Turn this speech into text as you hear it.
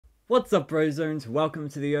What's up, Brozones? Welcome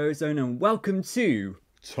to the Ozone and welcome to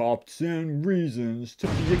Top 10 reasons to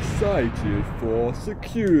be excited for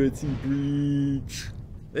security breach.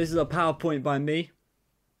 This is a PowerPoint by me.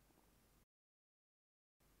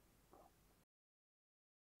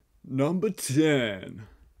 Number 10.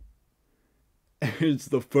 It's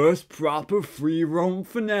the first proper free roam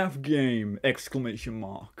FNAF game! Exclamation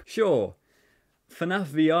mark. Sure, FNAF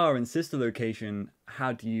VR and Sister Location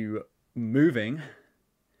had you moving,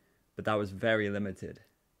 but that was very limited.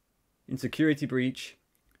 In Security Breach,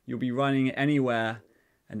 you'll be running anywhere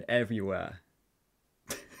and everywhere.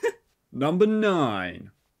 Number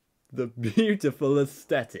 9. The beautiful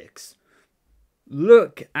aesthetics.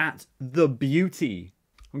 Look at the beauty.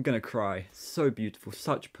 I'm gonna cry. So beautiful,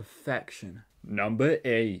 such perfection. Number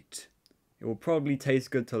 8. It will probably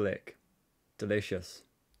taste good to lick. Delicious.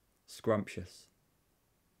 Scrumptious.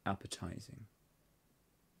 Appetizing.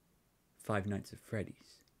 Five Nights at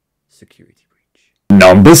Freddy's. Security Breach.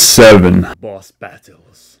 Number 7. Boss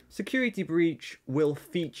battles. Security Breach will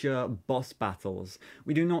feature boss battles.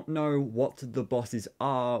 We do not know what the bosses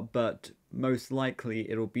are, but most likely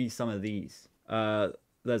it'll be some of these.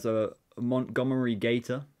 There's a Montgomery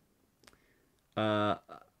Gator. A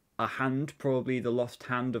hand, probably the lost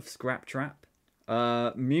hand of Scrap Trap.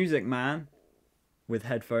 Music Man with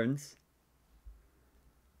headphones.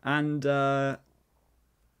 And yeah,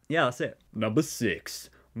 that's it. Number 6.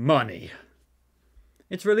 Money.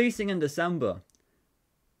 It's releasing in December.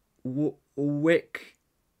 Wick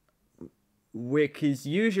is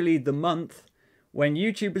usually the month when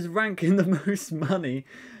YouTube is ranking the most money.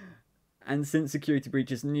 And since Security Breach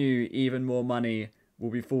is new, even more money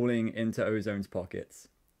will be falling into Ozone's pockets.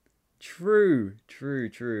 True.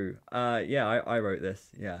 Yeah, I wrote this,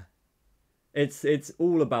 yeah. It's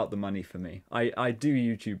all about the money for me. I do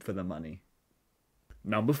YouTube for the money.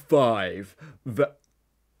 Number 5.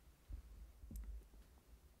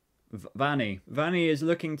 Vanny. Vanny is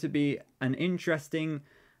looking to be an interesting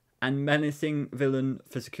and menacing villain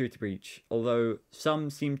for Security Breach, although some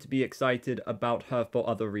seem to be excited about her for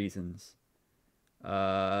other reasons.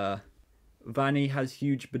 Vanny has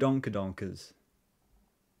huge badonkadonkers.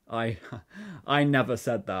 I never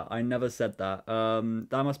said that. I never said that.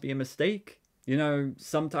 That must be a mistake. You know,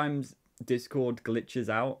 sometimes Discord glitches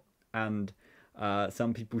out and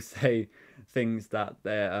some people say things that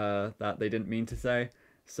they didn't mean to say.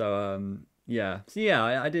 So yeah. So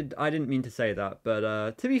yeah, I didn't mean to say that,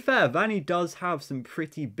 but to be fair, Vanny does have some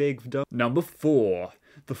pretty big Number 4.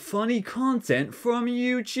 The funny content from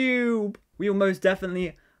YouTube. We will most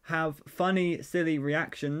definitely have funny, silly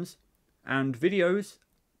reactions and videos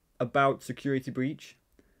about Security Breach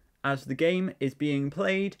as the game is being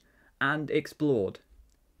played and explored.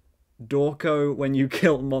 Dorko when you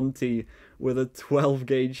kill Monty with a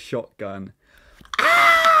 12-gauge shotgun.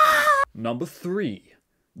 Number 3.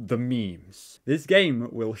 The memes. This game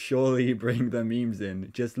will surely bring the memes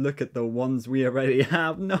in. Just look at the ones we already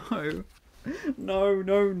have. No. No.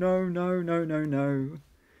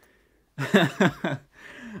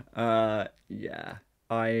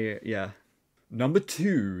 Yeah. Number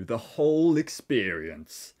 2. The whole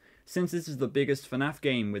experience. Since this is the biggest FNAF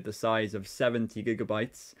game with the size of 70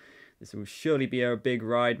 gigabytes, this will surely be a big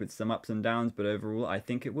ride with some ups and downs, but overall I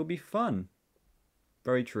think it will be fun.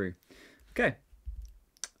 Very true. Okay.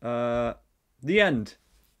 The end.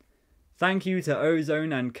 Thank you to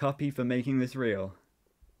Ozone and Cuppy for making this real.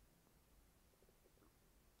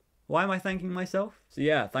 Why am I thanking myself? So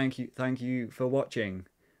yeah, thank you for watching.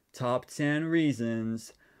 Top 10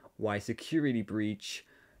 reasons why Security Breach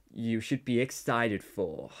you should be excited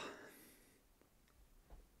for.